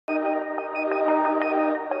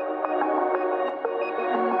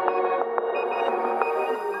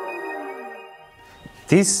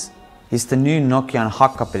This is the new Nokian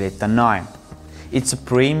Hakkapeliitta 9. It's a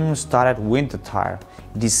premium studded winter tire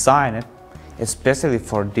designed especially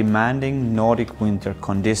for demanding Nordic winter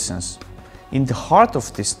conditions. In the heart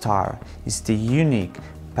of this tire is the unique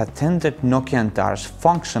patented Nokian Tyres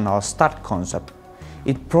functional stud concept.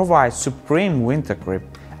 It provides supreme winter grip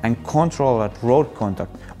and controlled road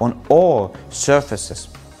contact on all surfaces.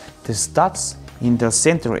 The studs in the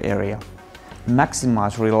center area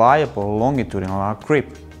maximize reliable longitudinal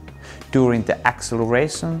grip during the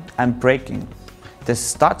acceleration and braking. The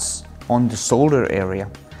studs on the shoulder area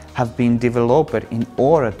have been developed in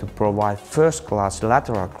order to provide first-class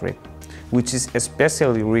lateral grip, which is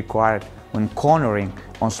especially required when cornering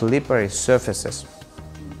on slippery surfaces.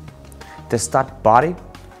 The stud body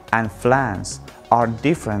and flange are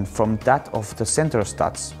different from that of the center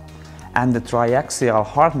studs, and the triaxial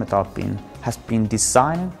hard metal pin has been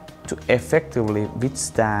designed to effectively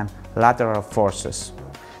withstand lateral forces.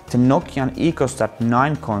 The Nokian EcoStud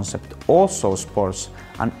 9 concept also sports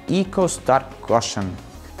an EcoStud cushion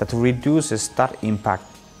that reduces stud impact.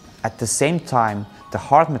 At the same time, the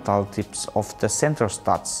hard metal tips of the center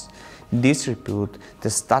studs distribute the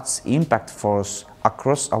stud's impact force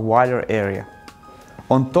across a wider area.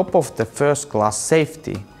 On top of the first-class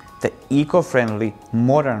safety, the eco-friendly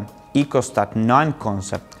modern EcoStud 9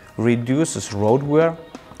 concept reduces road wear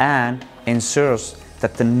and ensures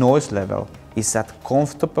that the noise level is at a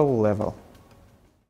comfortable level.